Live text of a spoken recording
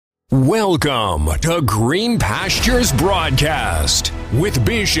Welcome to Green Pastures Broadcast with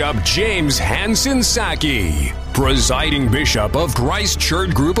Bishop James Hansen Saki, presiding bishop of Christ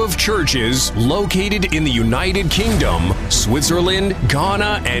Church Group of Churches located in the United Kingdom, Switzerland,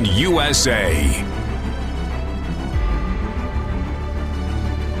 Ghana, and USA.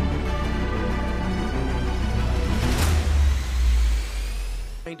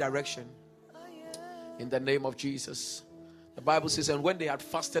 Direction in the name of Jesus. The Bible says, and when they had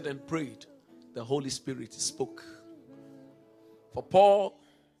fasted and prayed, the Holy Spirit spoke. For Paul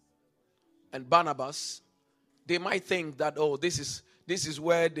and Barnabas, they might think that, this is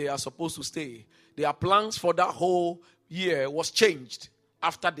where they are supposed to stay. Their plans for that whole year was changed.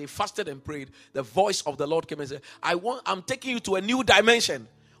 After they fasted and prayed, the voice of the Lord came and said, I'm taking you to a new dimension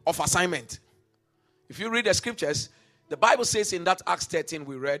of assignment. If you read the scriptures, the Bible says in that Acts 13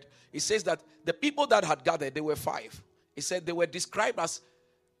 we read, it says that the people that had gathered, they were 5. It said they were described as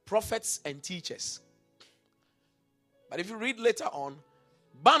prophets and teachers. But if you read later on,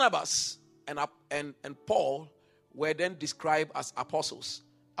 Barnabas and Paul were then described as apostles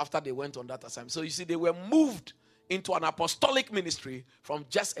after they went on that assignment. So you see, they were moved into an apostolic ministry from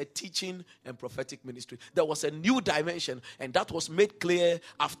just a teaching and prophetic ministry. There was a new dimension, and that was made clear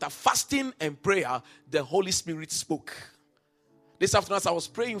after fasting and prayer. The Holy Spirit spoke. This afternoon, as I was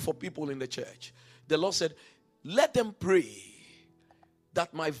praying for people in the church, the Lord said, let them pray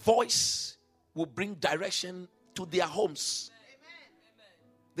that my voice will bring direction to their homes. Amen.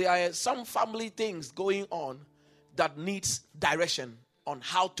 There are some family things going on that needs direction on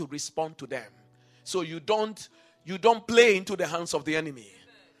how to respond to them. So you don't play into the hands of the enemy.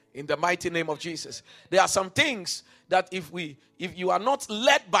 In the mighty name of Jesus. There are some things that if you are not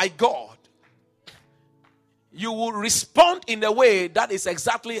led by God, you will respond in a way that is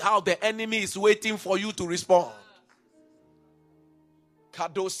exactly how the enemy is waiting for you to respond.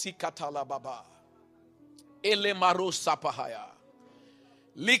 Kadosi katala baba. Elemaro sapahaya.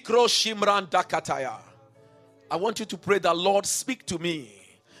 Likro shimran dakataya. I want you to pray that, Lord, speak to me.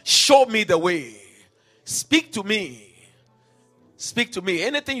 Show me the way. Speak to me. Speak to me.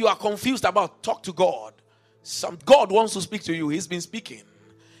 Anything you are confused about, talk to God. God wants to speak to you. He's been speaking.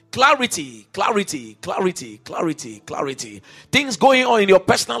 Clarity. Things going on in your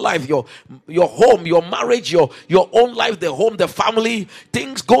personal life, your home, your marriage, your own life, the home, the family.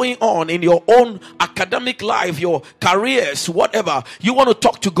 Things going on in your own academic life, your careers, whatever. You want to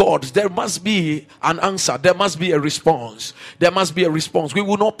talk to God. There must be an answer. There must be a response. There must be a response. We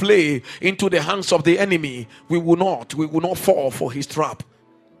will not play into the hands of the enemy. We will not fall for his trap.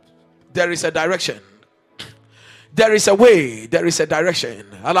 There is a direction. There is a way, there is a direction.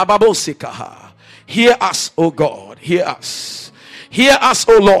 Alababosikaha. Hear us, O God, hear us. Hear us,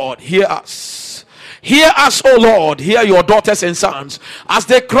 O Lord, hear us. Hear us, O Lord, hear your daughters and sons. As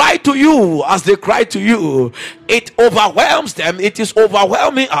they cry to you, it overwhelms them. It is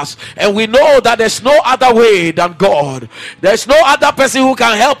overwhelming us. And we know that there's no other way than God. There's no other person who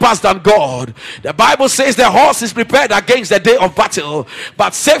can help us than God. The Bible says the horse is prepared against the day of battle,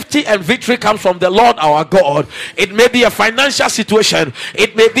 but safety and victory comes from the Lord our God. It may be a financial situation.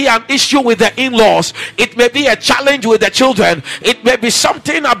 It may be an issue with the in-laws. It may be a challenge with the children. It may be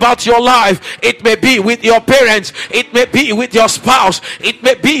something about your life. It may be with your parents. It may be with your spouse. It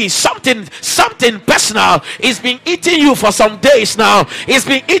may be something personal. It's been eating you for some days now. It's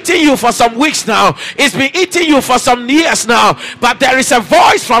been eating you for some weeks now. It's been eating you for some years now. But there is a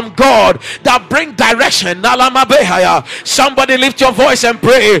voice from God that brings direction. Somebody lift your voice and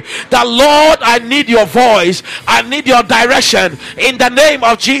pray that, Lord, I need your voice. I need your direction. In the name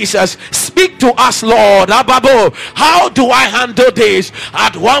of Jesus, speak to us, Lord. How do I handle this?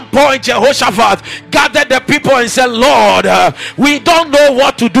 At one point, Jehoshaphat gathered the people and said, Lord, we don't know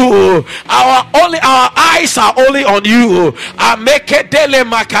what to do. Our eyes are only on you.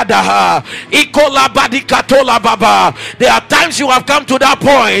 There are times you have come to that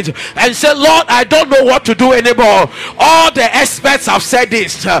point and said, Lord, I don't know what to do anymore. All the experts have said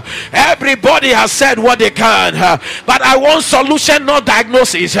this. Everybody has said what they can. But I want solution, not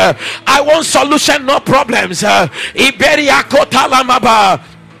diagnosis. I want solution, not problems. Iberia Kotalamaba.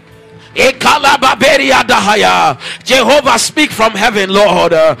 Jehovah, speak from heaven,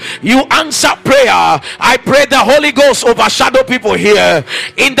 Lord. You answer prayer. I pray the Holy Ghost overshadow people here.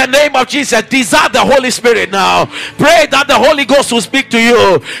 In the name of Jesus, desire the Holy Spirit now. Pray that the Holy Ghost will speak to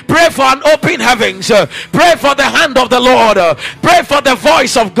you. Pray for an open heavens. Pray for the hand of the Lord. Pray for the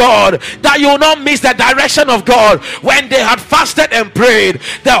voice of God, that you will not miss the direction of God. When they had fasted and prayed,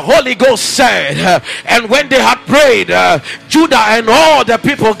 the Holy Ghost said, and when they had prayed, Judah and all the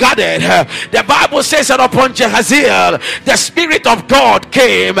people gathered, said, the Bible says that upon Jehaziel, the Spirit of God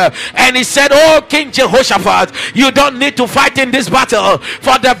came and he said, oh King Jehoshaphat, you don't need to fight in this battle,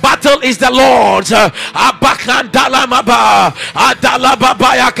 for the battle is the Lord's.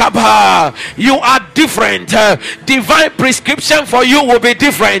 You are different. Divine prescription for you will be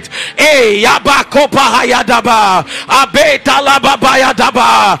different.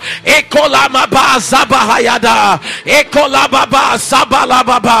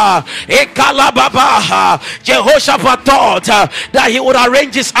 Jehoshaphat thought that he would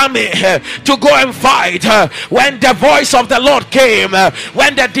arrange his army to go and fight. When the voice of the Lord came,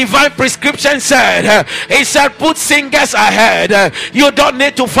 when the divine prescription said, he said, put singers ahead. You don't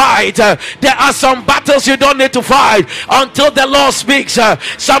need to fight. There are some battles you don't need to fight until the Lord speaks.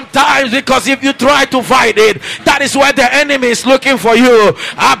 Sometimes, because if you try to fight it, that is where the enemy is looking for you.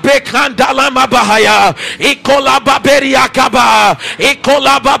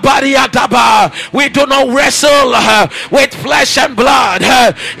 We do not wrestle with flesh and blood.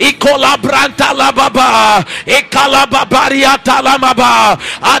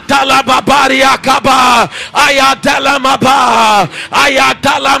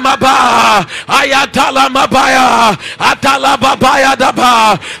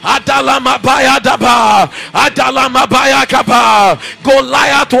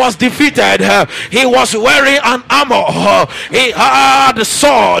 Goliath was defeated. He was wearing an armor. He had a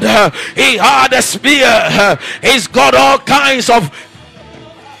sword. He had a spear. He's got all kinds of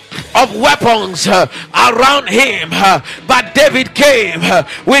weapons around him, but David came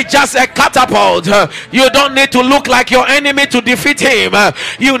with just a catapult. You don't need to look like your enemy to defeat him.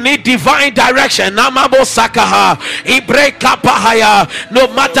 You need divine direction. No matter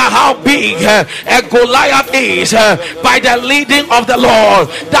how big a Goliath is, by the leading of the Lord.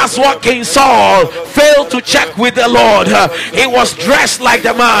 That's what King Saul failed to check with the Lord. He was dressed like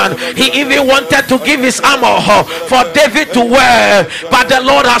the man. He even wanted to give his armor for David to wear, but the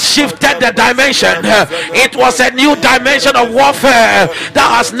Lord has shifted the dimension. It was a new dimension of warfare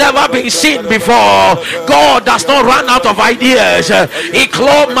that has never been seen before. God does not run out of ideas.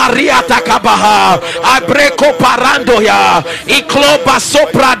 Iklo Maria Takabaha, Abreko Parandoya, Iklo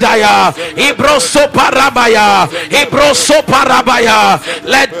Basopradaya, Ibro Soparabaya, Ibro Soparabaya.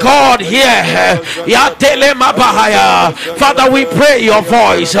 Let God hear. Yatele Mabahaya. Father, we pray your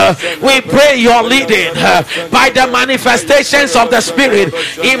voice. We pray your leading by the manifestations of the Spirit.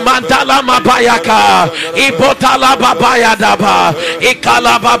 Imandala Mabayaka, Ibotala Babayadaba,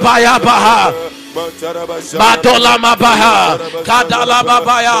 Ikala Babayabaha. Madola Mabaya, Kadala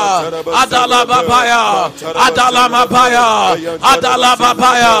Babaya, Adala Babaya, Adala Mabaya, Adala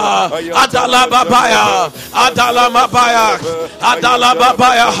Babaya, Adala Babaya, Adala Mabaya, Adala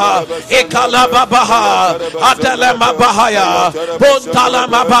Babaya, Ikala Babaha, Adala Mabaya, Pontala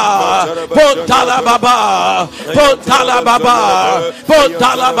Maba, Pontala Baba, Pontala Baba,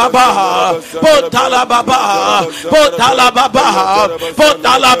 Pontala Baba, Pontala Baba, Pontala Baba,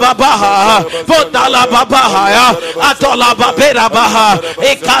 Pontala Baba, Dala Babahaya, Atola Babera Baha,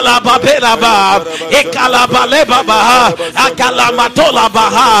 Ekala Babera Baha, Ekala Baleba Baha, Akala Matola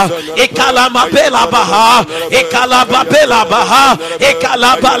Baha, Ekala Mabela Baha, Ekala Babela Baha,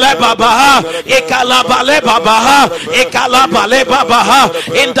 Ekala Baleba Baha, Ekala Baleba Baha, Ekala Baleba Baha,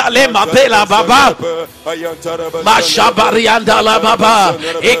 Indale Mabela Baba, Mashabariandala Baba,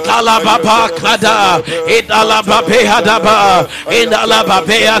 Ekala Baba Kada, Idala Babea Daba, Indala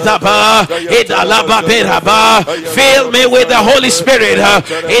Babea Daba, Fill me with the Holy Spirit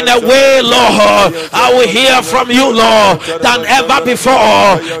in a way, Lord, I will hear from you, Lord, than ever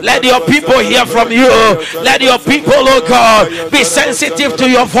before. Let your people hear from you. Let your people, oh God, be sensitive to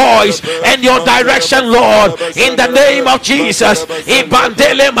your voice and your direction, Lord, in the name of Jesus. Pray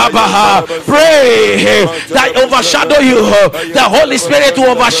that overshadow you. The Holy Spirit will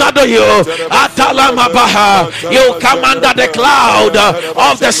overshadow you. You come under the cloud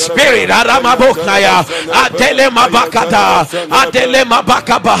of the Spirit. Atele mabakata, atele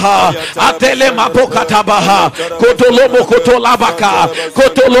mabakabaha, atele mabokatabaha, kotolobo kotolabaka,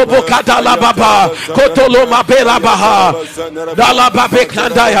 kotolobo katalababa, kotoloma belabaha, dalababe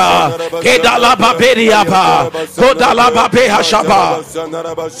kandaya, kedalababeriaba, kodalababe hashaba,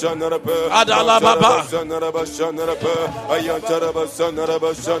 adalababa.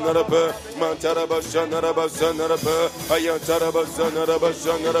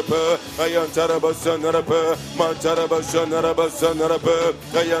 Ayantarabashanarapa, Mantarabashanarabashanarapa,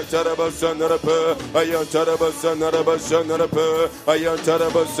 Ayantarabashanarapa, Ayantarabashanarabashanarapa,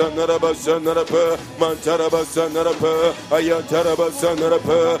 Ayantarabashanarabashanarapa, Mantarabashanarapa,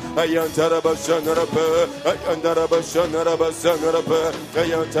 Ayantarabashanarapa, Ayantarabashanarapa, Ayantarabashanarabashanarapa,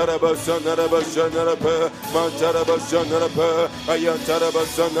 Ayantarabashanarabashanarapa, Mantarabashanarapa,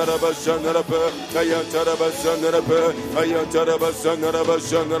 Ayantarabashanarabashanarapa, Ayantarabashanarapa,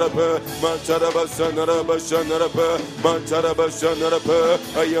 Ayantarabashanarabashanarapa, Mantarabashanarabashanarapa, Mantarabashanarapa,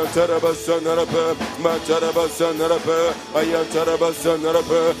 Ayantarabashanarapa, Mantarabashanarapa,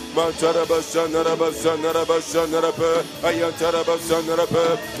 Ayantarabashanarapa, Mantarabashanarabashanarabashanarapa, Ayantarabashanarapa,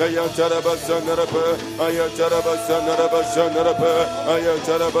 Ayantarabashanarapa, Ayantarabashanarabashanarapa,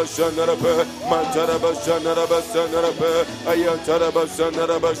 Ayantarabashanarapa, Mantarabashanarabashanarapa,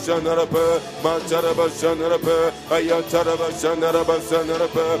 Ayantarabashanarabashanarapa, Mantarabashanarapa,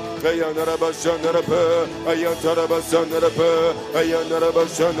 Ayantarabashanarabashanarapa, Ayantarabashanarapa, Ayantarabashanarapa,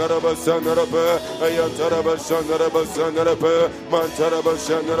 Ayantarabashanarabashanarapa, Ayantarabashanarabashanarapa,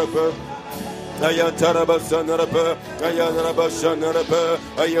 Mantarabashanarapa, Ayantarabashanarapa, Ayantarabashanarapa,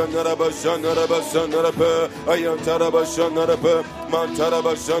 Ayantarabashanarabashanarapa, Ayantarabashanarapa,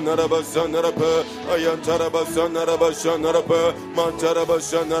 Mantarabashanarabashanarapa, Ayantarabashanarabashanarapa,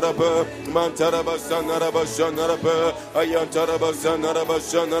 Mantarabashanarapa, Mantarabashanarabashanarapa,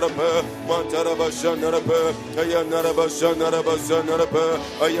 Ayantarabashanarabashanarapa, Mantarabashanarapa, Ayantarabashanarabashanarapa,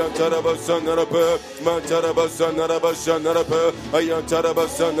 Ayantarabashanarapa, Mantarabashanarabashanarapa,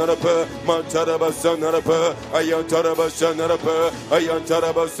 Ayantarabashanarapa, Mantarabashanarapa, Ayantarabashanarapa,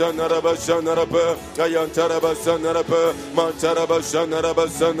 Ayantarabashanarabashanarapa, Ayantarabashanarapa,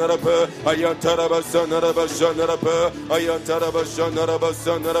 Mantarabashanarabashanarapa, Ayantarabashanarabashanarapa,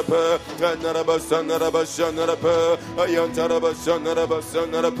 Ayantarabashanarabashanarapa, Ayantarabashanarabashanarapa,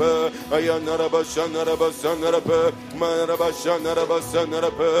 Ayantarabashanarabashanarapa, Ayantarabashanarabashanarapa,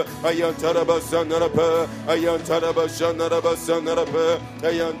 Manarabashanarabashanarapa, Ayantarabashanarapa, Ayantarabashanarabashanarapa,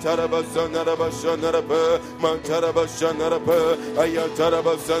 Ayantarabashanarabashanarapa, Mantarabashanarapa,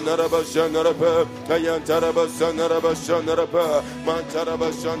 Ayantarabashanarabashanarapa, Ayantarabashanarabashanarapa,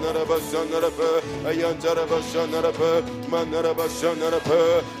 Mantarabashanarabashanarapa, Ayantarabashanarapa, Manarabashanarapa,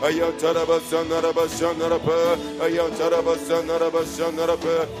 Ayantarabashanarabashanarapa,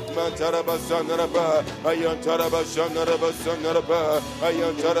 Ayantarabashanarabashanarapa, Mantarabashanarapa, Ayantarabashanarabashanarapa,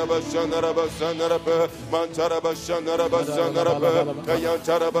 Ayantarabashanarabashanarapa, Mantarabashanarabashanarapa,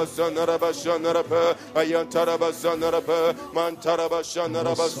 Ayantarabashanarabashanarapa, Ayantarabashanarapa,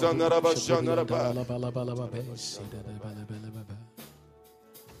 Mantarabashanarabashanarabashanarapa.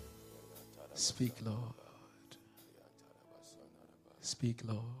 Speak, Lord. Speak,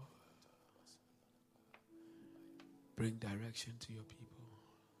 Lord. Bring direction to your people.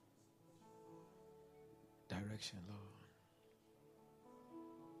 Direction, Lord.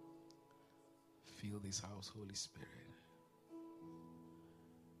 Fill this house, Holy Spirit.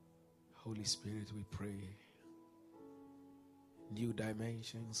 Holy Spirit, we pray new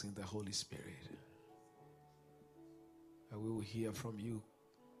dimensions in the Holy Spirit. And we will hear from you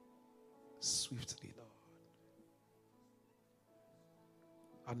swiftly, Lord.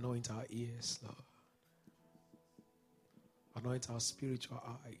 Anoint our ears, Lord. Anoint our spiritual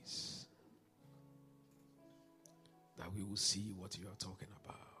eyes, that we will see what you are talking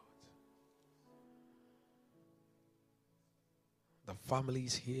about. The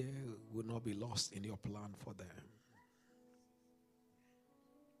families here will not be lost in your plan for them.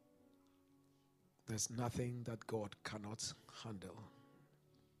 There's nothing that God cannot handle.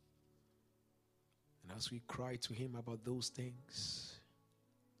 And as we cry to him about those things,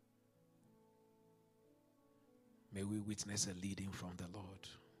 may we witness a leading from the Lord,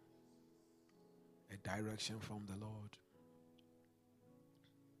 a direction from the Lord.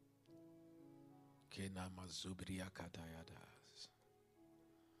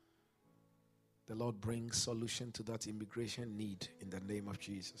 The Lord brings solution to that immigration need in the name of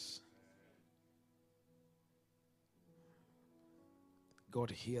Jesus.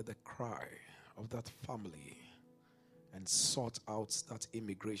 God, hear the cry of that family and sort out that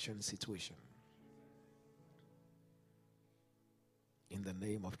immigration situation. In the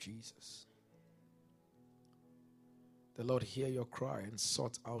name of Jesus. The Lord hear your cry and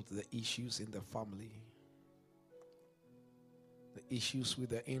sort out the issues in the family. The issues with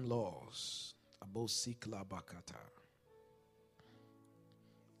the in-laws. Abosikla Bakata.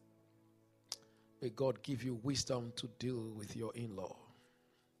 May God give you wisdom to deal with your in-law.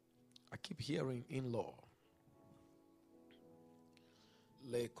 I keep hearing in-law.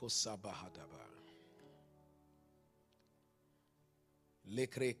 Leko Sabahadaba.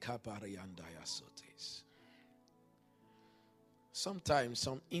 Sometimes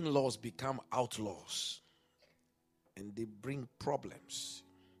some in-laws become outlaws and they bring problems.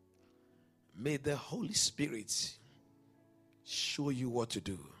 May the Holy Spirit show you what to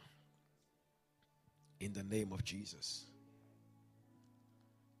do in the name of Jesus.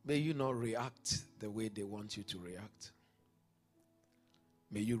 May you not react the way they want you to react.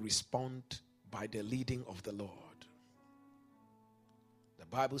 May you respond by the leading of the Lord. The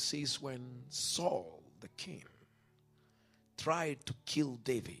Bible says when Saul, the king, tried to kill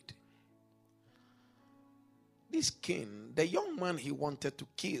David, this king, the young man he wanted to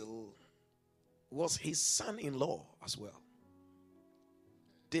kill, was his son-in-law as well.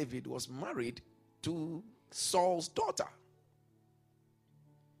 David was married to Saul's daughter.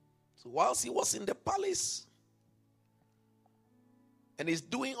 So whilst he was in the palace and he's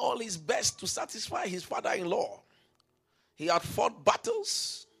doing all his best to satisfy his father-in-law, he had fought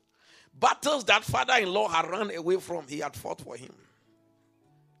battles that father-in-law had run away from. He had fought for him.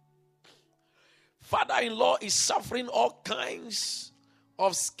 Father-in-law is suffering all kinds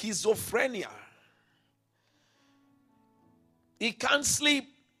of schizophrenia. He can't sleep,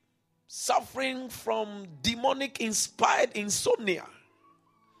 suffering from demonic-inspired insomnia.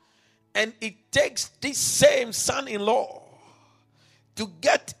 And it takes this same son-in-law to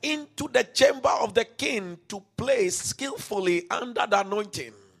get into the chamber of the king to place skillfully under the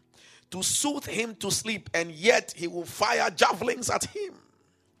anointing to soothe him to sleep, and yet he will fire javelins at him.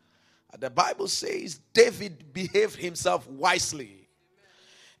 The Bible says David behaved himself wisely.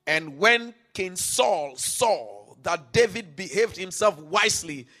 And when King Saul saw that David behaved himself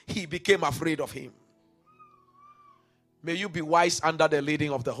wisely, he became afraid of him. May you be wise under the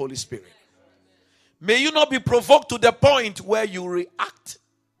leading of the Holy Spirit. May you not be provoked to the point where you react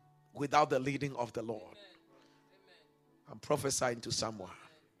without the leading of the Lord. I'm prophesying to someone.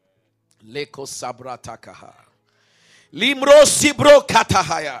 Leko sabra takaha. Limro sibro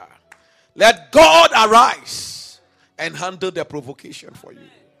katahaya. Let God arise and handle the provocation for you.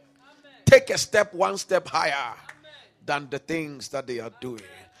 Take a step, one step higher than the things that they are doing.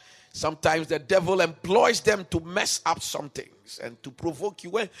 Sometimes the devil employs them to mess up some things and to provoke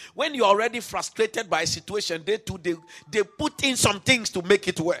you. When you're already frustrated by a situation, they put in some things to make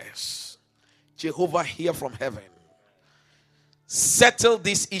it worse. Jehovah, hear from heaven. Settle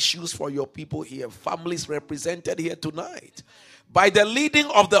these issues for your people here, families represented here tonight. By the leading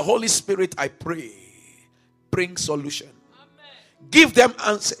of the Holy Spirit, I pray, bring solution. Amen. Give them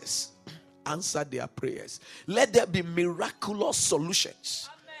answers. Answer their prayers. Let there be miraculous solutions.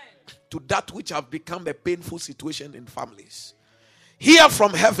 Amen. To that which have become a painful situation in families. Hear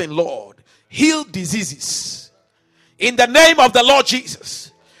from heaven, Lord. Heal diseases. In the name of the Lord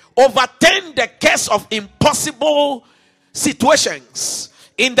Jesus. Overturn the curse of impossible situations.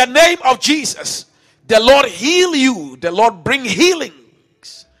 In the name of Jesus. The Lord heal you. The Lord bring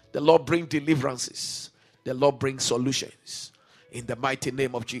healings. The Lord bring deliverances. The Lord bring solutions. In the mighty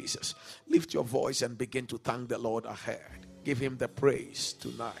name of Jesus. Lift your voice and begin to thank the Lord ahead. Give him the praise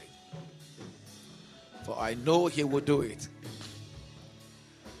tonight. For I know he will do it.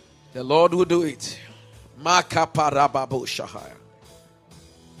 The Lord will do it.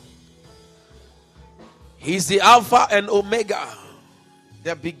 He's the Alpha and Omega.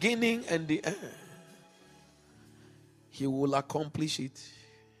 The beginning and the end. He will accomplish it.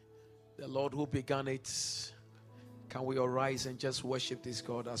 The Lord who began it. Can we arise and just worship this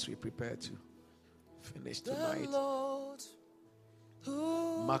God as we prepare to finish tonight? The Lord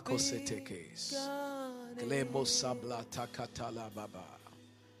who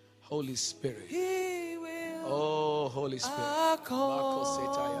Holy Spirit. Oh, Holy Spirit.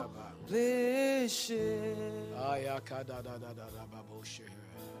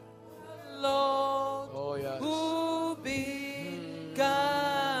 Lord, oh, yes. who began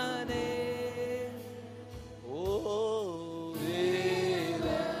it, oh,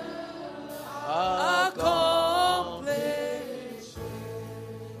 accomplish.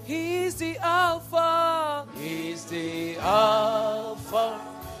 He's the Alpha. He's the Alpha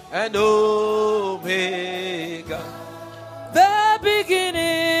and Omega. The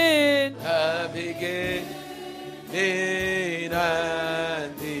beginning. The beginning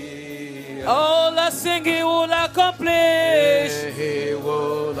and the oh, let's sing. He will accomplish. He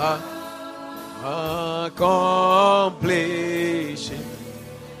will accomplish.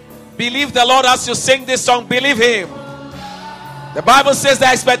 Believe the Lord as you sing this song. Believe him. The Bible says the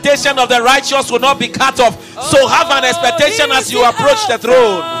expectation of the righteous will not be cut off. So have an expectation as you approach the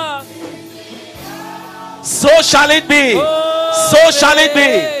throne. So shall it be. So shall it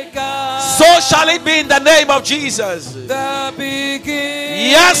be. So So shall it be in the name of Jesus. The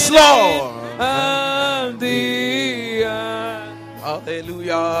beginning. Yes, Lord. And the end.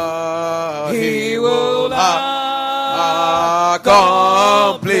 Hallelujah. He will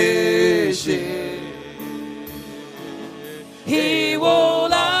accomplish it. He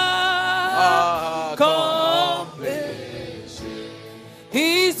will accomplish it.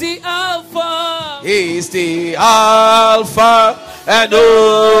 He's the Alpha. He's the Alpha and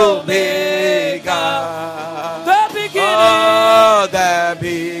Omega. The beginning. Oh, the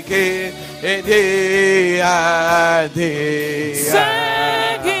beginning and the end.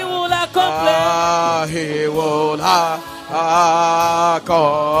 Sing, he will accomplish. He will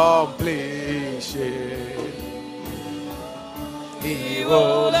accomplish it. He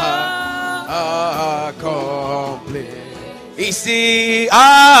will accomplish. He's the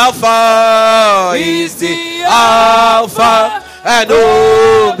Alpha. He's the Alpha and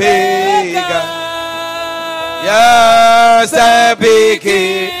Omega. Yes, the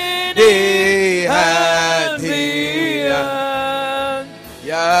beginning and the end.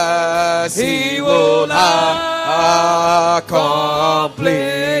 Yes, he will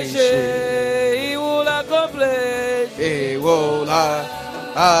accomplish it. He will accomplish. He will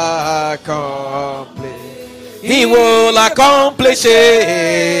accomplish. He will accomplish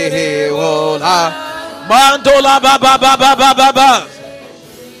it. He will Mandola baba baba baba baba.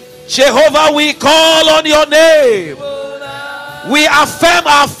 Jehovah, we call on your name. We affirm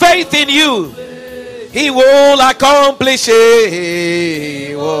our faith in you. He will accomplish it.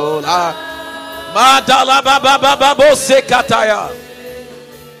 He will Madala baba baba bose kataya.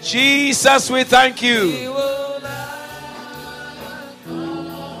 Jesus, we thank you.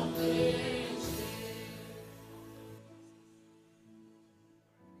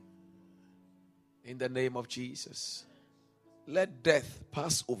 In the name of Jesus, let death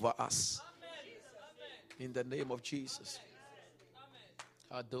pass over us. In the name of Jesus.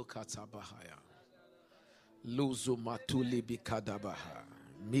 Adokatabahaya. Luzumatuli bikadabaha.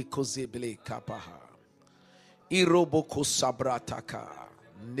 Mikozeble kapaha. Iroboko sabrataka.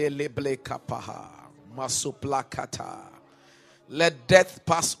 Neleble kapaha. Masuplakata. Let death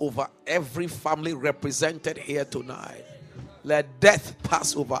pass over every family represented here tonight. Let death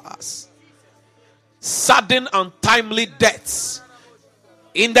pass over us. Sudden untimely deaths.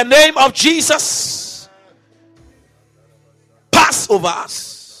 In the name of Jesus. Pass over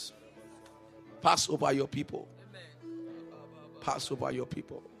us. Pass over your people. Pass over your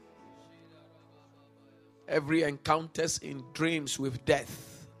people. Every encounters in dreams with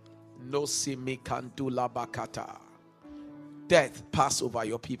death. No simikandula bakata. Death pass over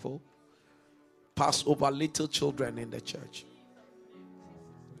your people. Pass over little children in the church.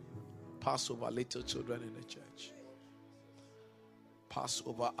 Pass over little children in the church. Pass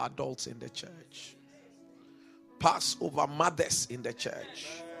over adults in the church. Pass over mothers in the church.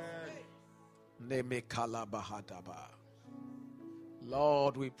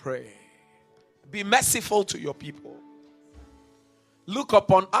 Lord, we pray. Be merciful to your people. Look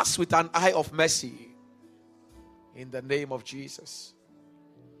upon us with an eye of mercy. In the name of Jesus.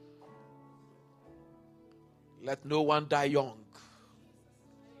 Let no one die young.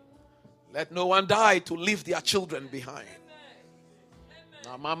 Let no one die to leave their children behind.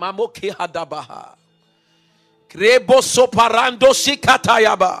 Krebo soparando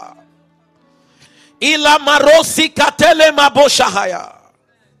sikatayaba. Ila marosi katele maboshahaya.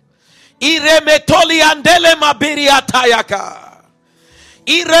 Iremetoli andele mabiriatayaka.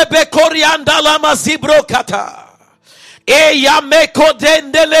 Irebekori andala mazibrokata. Eyameko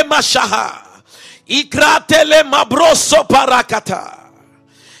dendele mashaha. Ikratele mabroso parakata.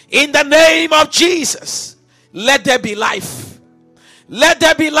 In the name of Jesus, let there be life. Let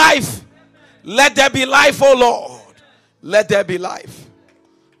there be life. Let there be life, oh Lord. Let there be life.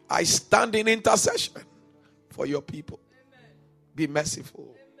 I stand in intercession for your people. Be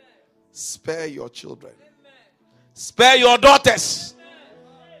merciful. Spare your children. Spare your daughters.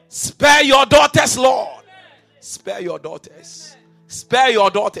 Spare your daughters, Lord. Spare your daughters. Spare your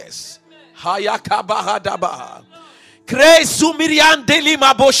daughters. Hayakabahadaba. Kresu mirian deli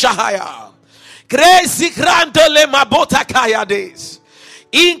maboshahaya. Kresi grandole mabota kayades.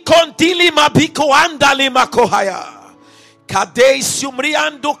 Inkontili mabiko andali makohaya. Kadei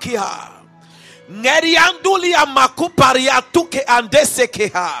sumriando kiha. Ngerianduli amakuparia tuke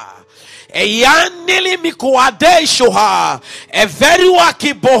andesekeha. Eyanili mikuade shoha. Everua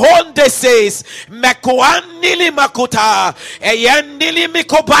kibohonde says mekuanili makuta. Eyanili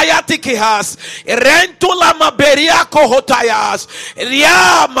mikobayati kihas. Rentula maberia kohotayas.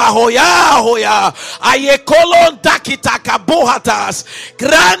 Ria mahoya hoya. Ayekolon takitaka bohatas.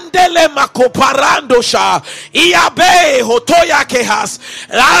 Grandele makoparandosha. Iabe hotoya kehas.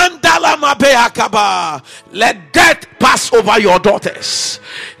 Andala mabea kaba. Let death pass over your daughters.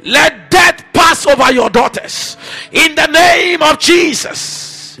 Let death pass over your daughters. In the name of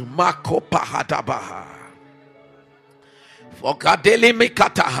Jesus. Makopahadabaha. Fogadeli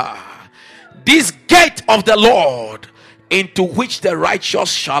mikataha. This gate of the Lord into which the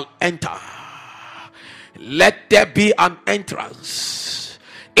righteous shall enter. Let there be an entrance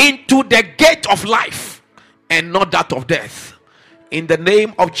into the gate of life and not that of death. In the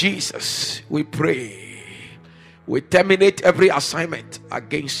name of Jesus, we pray. We terminate every assignment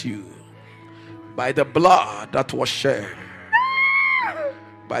against you by the blood that was shed.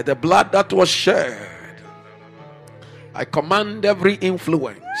 By the blood that was shed, I command every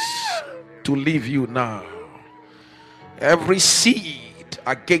influence to leave you now. Every seed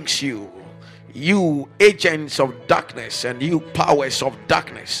against you, you agents of darkness and you powers of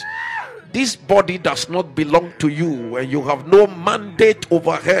darkness, this body does not belong to you and you have no mandate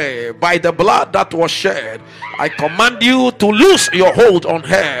over her. By the blood that was shed, I command you to lose your hold on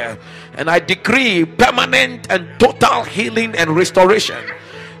her, and I decree permanent and total healing and restoration.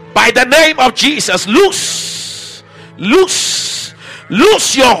 By the name of Jesus, loose your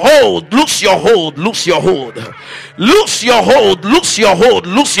hold, loose your hold, loose your hold, loose your hold, loose your hold,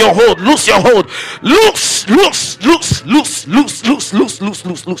 loose your hold, loose your hold, loose.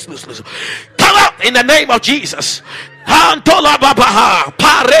 Come out in the name of Jesus.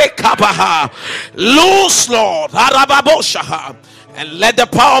 Loose, Lord, and let the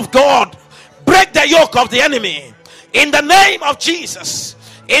power of God break the yoke of the enemy in the name of Jesus.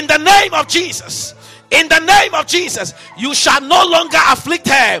 In the name of Jesus. In the name of Jesus, you shall no longer afflict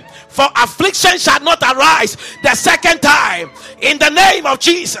her, for affliction shall not arise the second time. In the name of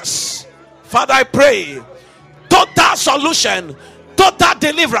Jesus, Father, I pray total solution, total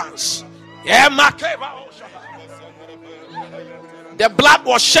deliverance. The blood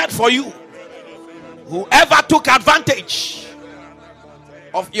was shed for you. Whoever took advantage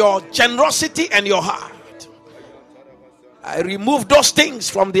of your generosity and your heart, I remove those things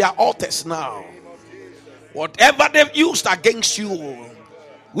from their altars now. Whatever they've used against you,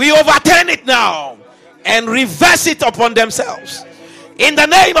 we overturn it now and reverse it upon themselves. In the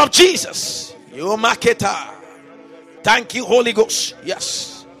name of Jesus. You make it. Thank you, Holy Ghost.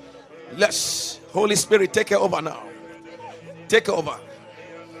 Yes. Let's, Holy Spirit, take it over now. Take it over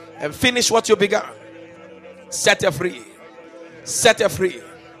and finish what you began. Set her free. Set her free.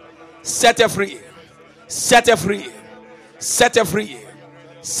 Set her free. Set her free. Set her free.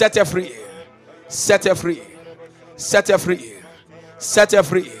 Set her free. Set her free. Set her free. Set her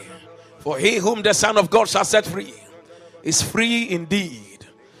free. For he whom the Son of God shall set free is free indeed.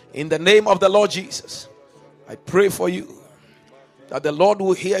 In the name of the Lord Jesus, I pray for you that the Lord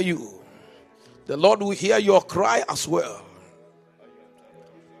will hear you. The Lord will hear your cry as well.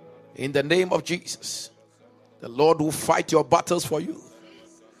 In the name of Jesus, the Lord will fight your battles for you,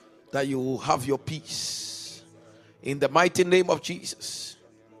 that you will have your peace. In the mighty name of Jesus.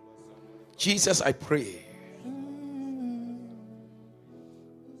 Jesus, I pray.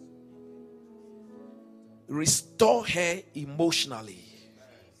 Restore her emotionally.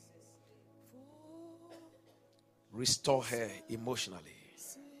 Restore her emotionally.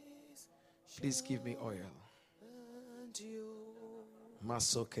 Please give me oil.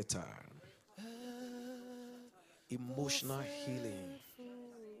 Masoketa. Emotional healing.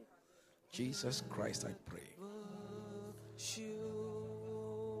 Jesus Christ, I pray.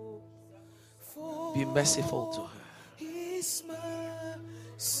 Be merciful to her.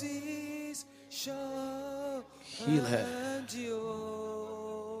 Heal her.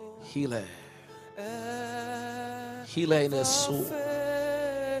 Heal her. Heal her in her soul.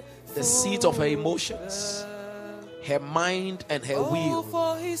 The seat of her emotions, her mind and her will.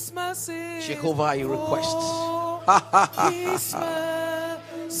 Jehovah, I request.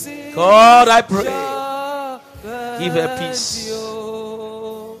 God, I pray. Give her peace.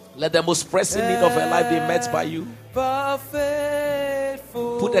 Let the most pressing need of her life be met by you.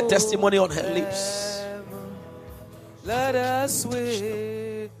 Put a testimony on her lips. Let us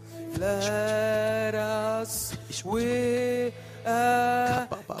wait. Let us wait.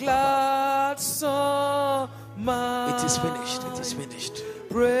 Glad song. It is finished. It is finished.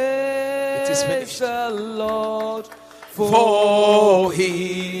 Praise it is finished. The Lord, for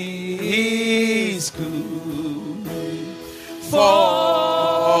He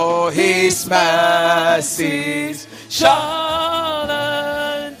for his mercies shall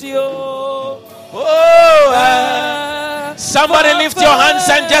endure. Somebody lift your hands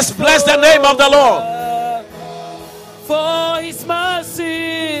and just bless the name of the Lord. For his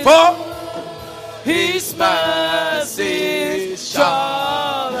mercies, For his mercies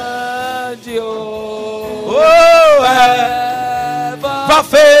shall endure. Ever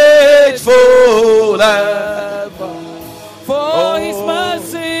faithful, ever. For his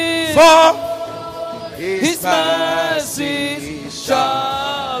mercies, For his mercies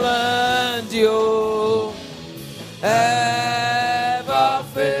shall endure. Ever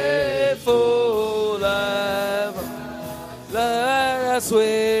faithful, ever. Let us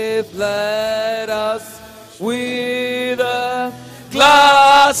with a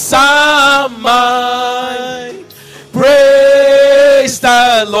glad sound mind praise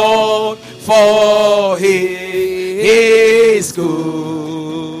the Lord, for he is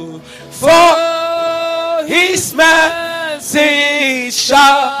good. For his mercy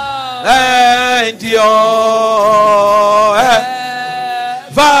shall endure.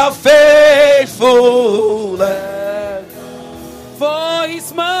 Ever faithful, for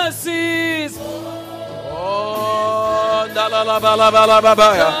his mercies shall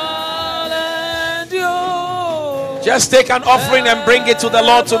endure. just take an offering and bring it to the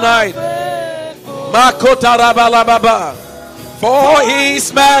Lord tonight. For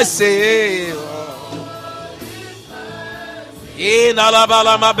his mercy.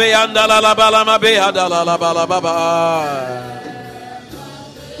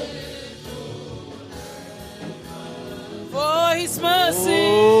 For his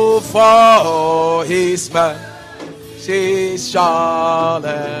mercy, For his mercy shall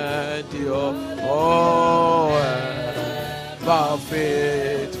endure. Ever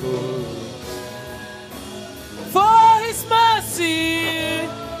faithful. for his mercy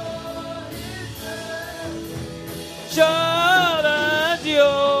shall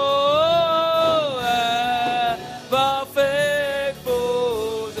endure. Ever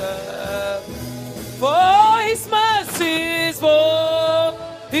faithful, for his mercies, for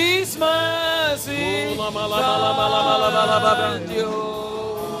his mercy shall endure.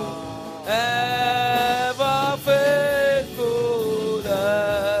 Ever faithful,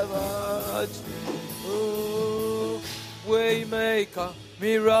 ever. Waymaker,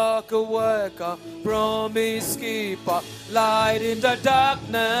 miracle worker, promise keeper, light in the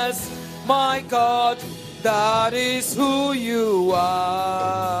darkness. My God, that is who you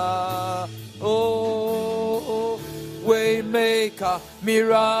are. Oh, waymaker,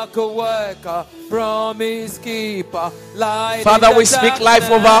 miracle worker, promise keeper, light. Father, we speak life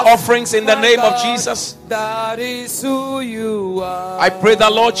over our offerings in the name of Jesus. That is who you are. I pray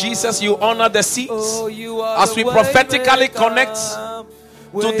that, Lord Jesus, you honor the seeds as we prophetically connect to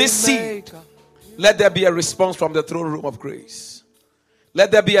this seed. Let there be a response from the throne room of grace.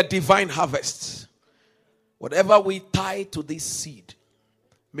 Let there be a divine harvest. Whatever we tie to this seed,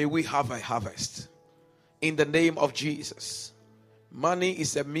 may we have a harvest in the name of Jesus. Money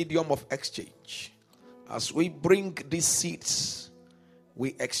is a medium of exchange. As we bring these seeds,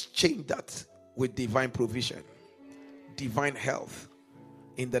 we exchange that with divine provision, divine health,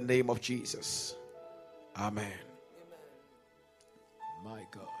 in the name of Jesus. Amen. My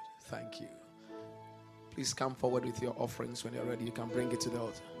God, thank you. Please come forward with your offerings. When you're ready, you can bring it to the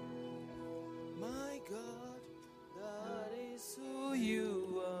altar. My God, that is who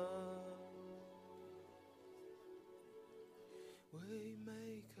you are.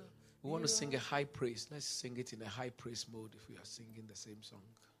 Waymaker. We want to sing a high praise. Let's sing it in a high praise mode if we are singing the same song.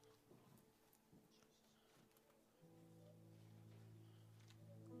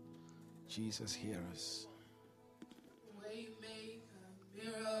 Jesus, hear us.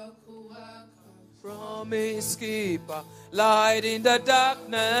 Miracle worker, promise keeper, light in the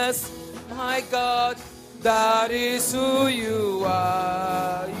darkness. My God, that is who you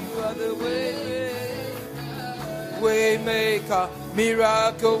are. You are the waymaker,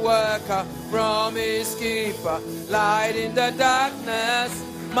 miracle worker, promise keeper, light in the darkness.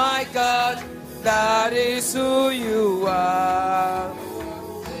 My God, that is who you are.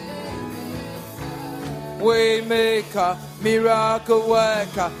 Waymaker, miracle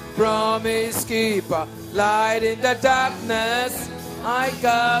worker, promise keeper, light in the darkness. My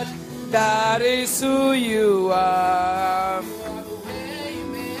God, that is who you are.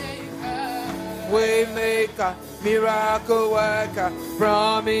 Waymaker, miracle worker,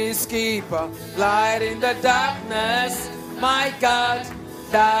 promise keeper, light in the darkness. My God,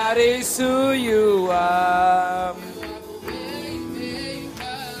 that is who you are.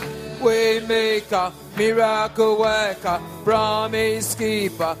 Waymaker, miracle worker, promise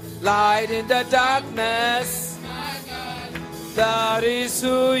keeper, light in the darkness. That is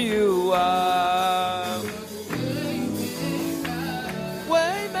who you are.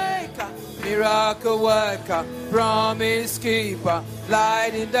 Waymaker, miracle worker, promise keeper,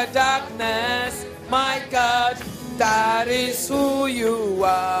 light in the darkness. My God, that is who you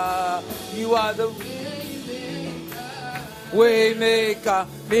are. You are the Waymaker,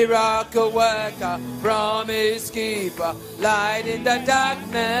 miracle worker, promise keeper, light in the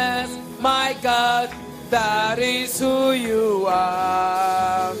darkness. My God, that is who you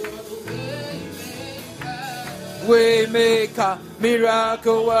are. Waymaker,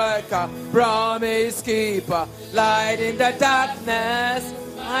 miracle worker, promise keeper, light in the darkness.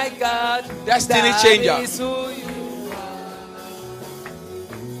 My God, destiny changer. That is who you are.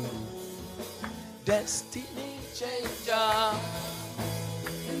 Destiny Changer,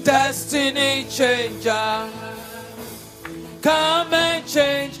 destiny changer, come and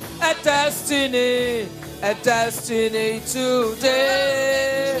change a destiny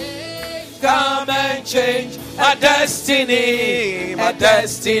today. Come and change a destiny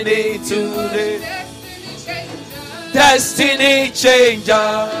today. Destiny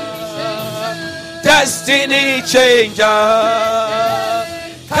changer, destiny changer,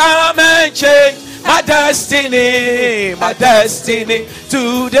 come and change my destiny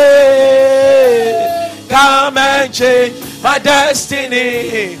today. Come and change my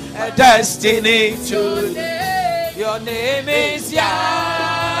destiny today. Your name is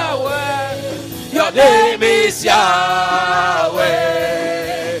Yahweh. Your name is Yahweh.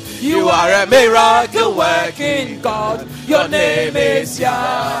 You are a miracle working God. Your name is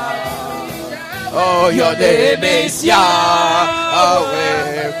Yahweh. Oh, your name is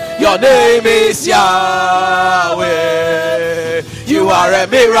Yahweh. Your name is Yahweh. You are a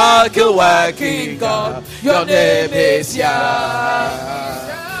miracle working God. Your name is Yahweh.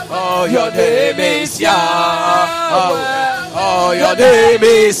 Oh, your name is Yahweh. Oh, your name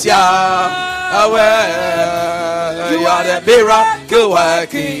is Yahweh. You are the miracle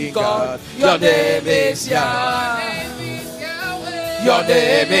working God. Your name is Yahweh. Your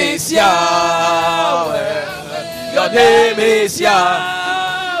name is Yahweh. Your name is Yahweh.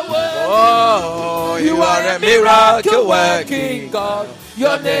 Oh, you are a miracle working God.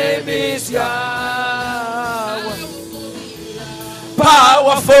 Your name is Yahweh.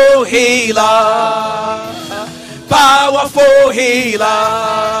 Powerful healer. Powerful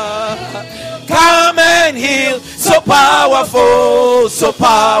healer. Come and heal. So powerful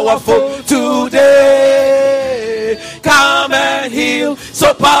today. Come and heal.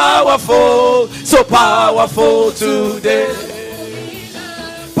 So powerful today.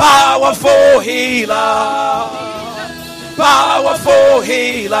 Powerful healer. Powerful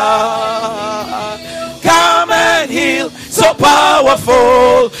healer. Come and heal. So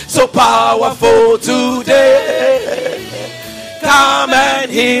powerful today. Come and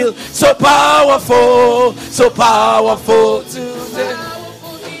heal. So powerful today.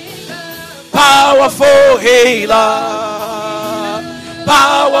 Powerful healer.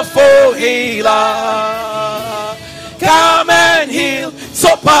 Powerful healer. Come and heal.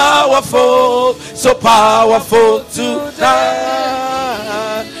 So powerful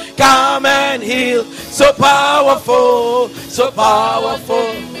tonight. Come and heal. So powerful.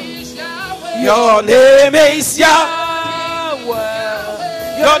 Your name is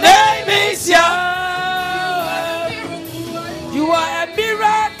Yahweh. Your name is Yahweh. You are a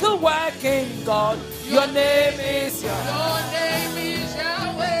miracle working God. Your name is Yahweh.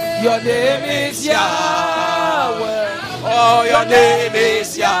 Your name is Yahweh. Oh, your name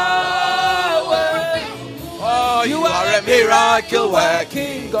is Yahweh. Oh, you are a miracle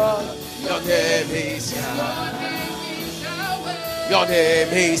working God. Your name is Yahweh. Your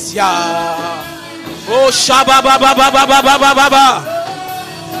name is Yahweh. Oh, Shabba ba ba ba ba ba ba ba ba.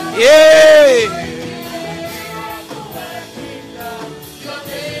 Yeah.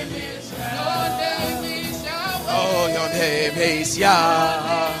 Oh, your name is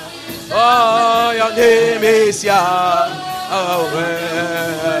Yahweh. Oh, your name is Yahweh.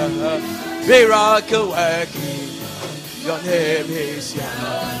 Miracle working. Your name is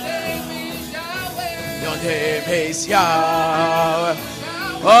Yahweh. Your name is Yahweh.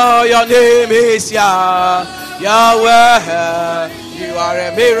 Oh, your name is Yahweh. You are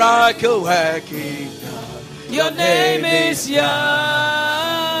a miracle working. Your name is Yahweh.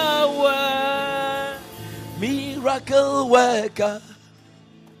 Miracle worker.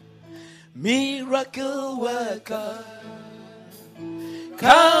 Miracle worker.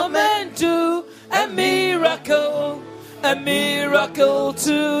 Come and do a miracle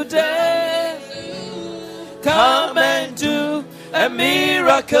today. Come and do a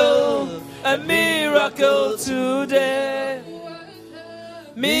miracle today.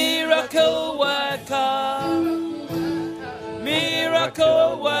 Miracle worker,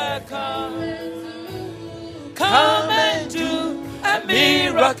 miracle worker. Come and do a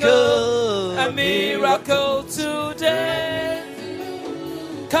miracle today.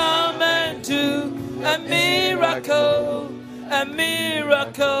 Come and do a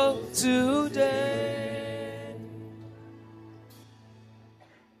miracle today.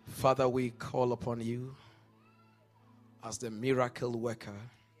 Father, we call upon you as the miracle worker.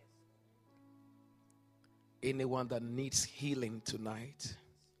 Anyone that needs healing tonight,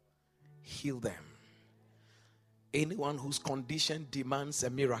 heal them. Anyone whose condition demands a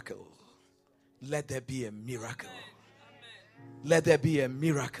miracle, let there be a miracle. Let there be a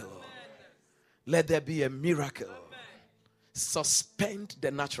miracle. Let there be a miracle. Suspend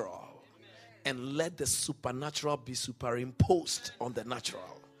the natural and let the supernatural be superimposed on the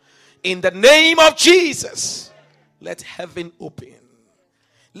natural. In the name of Jesus, let heaven open.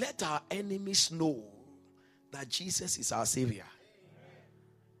 Let our enemies know that Jesus is our Savior.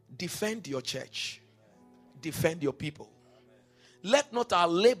 Defend your church. Defend your people. Let not our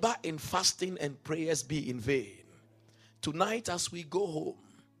labor in fasting and prayers be in vain. Tonight as we go home,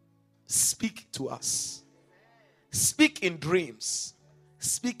 speak to us. Speak in dreams.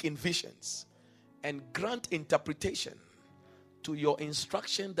 Speak in visions. And grant interpretation to your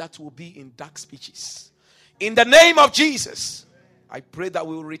instruction that will be in dark speeches. In the name of Jesus, I pray that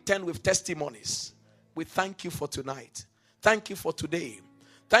we will return with testimonies. We thank you for tonight. Thank you for today.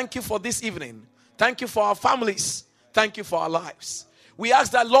 Thank you for this evening. Thank you for our families. Thank you for our lives. We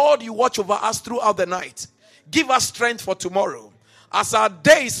ask that, Lord, you watch over us throughout the night. Give us strength for tomorrow. As our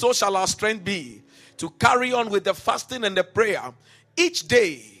days, so shall our strength be. To carry on with the fasting and the prayer. Each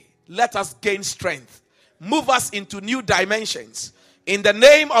day, let us gain strength. Move us into new dimensions. In the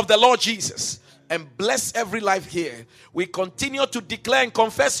name of the Lord Jesus. And bless every life here. We continue to declare and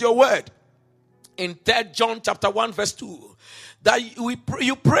confess your word. In 3 John chapter 1 verse 2. That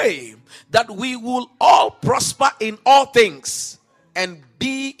you pray that we will all prosper in all things and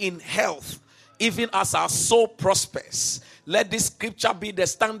be in health, even as our soul prospers. Let this scripture be the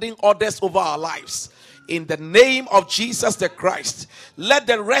standing orders over our lives. In the name of Jesus the Christ, let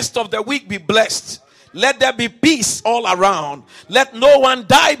the rest of the week be blessed. Let there be peace all around. Let no one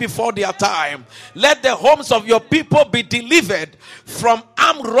die before their time. Let the homes of your people be delivered from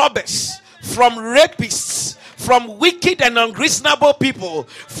armed robbers, from rapists, from wicked and unreasonable people,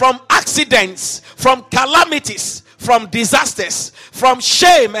 from accidents, from calamities, from disasters, from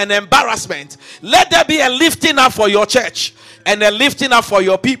shame and embarrassment. Let there be a lifting up for your church and a lifting up for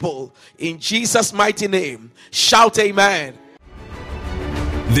your people. In Jesus' mighty name, shout amen.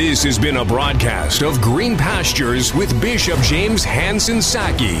 This has been a broadcast of Green Pastures with Bishop James Hansen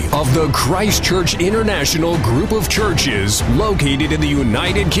Saki of the Christ Church International Group of Churches located in the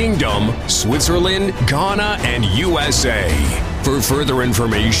United Kingdom, Switzerland, Ghana, and USA. For further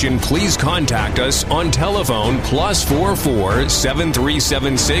information, please contact us on telephone +44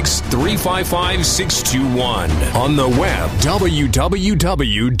 7376 355 621. On the web,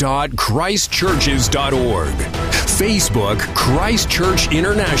 www.christchurches.org. Facebook, Christ Church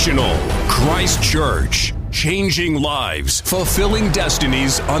International. Christ Church. Changing lives, fulfilling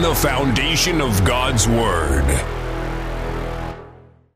destinies on the foundation of God's Word.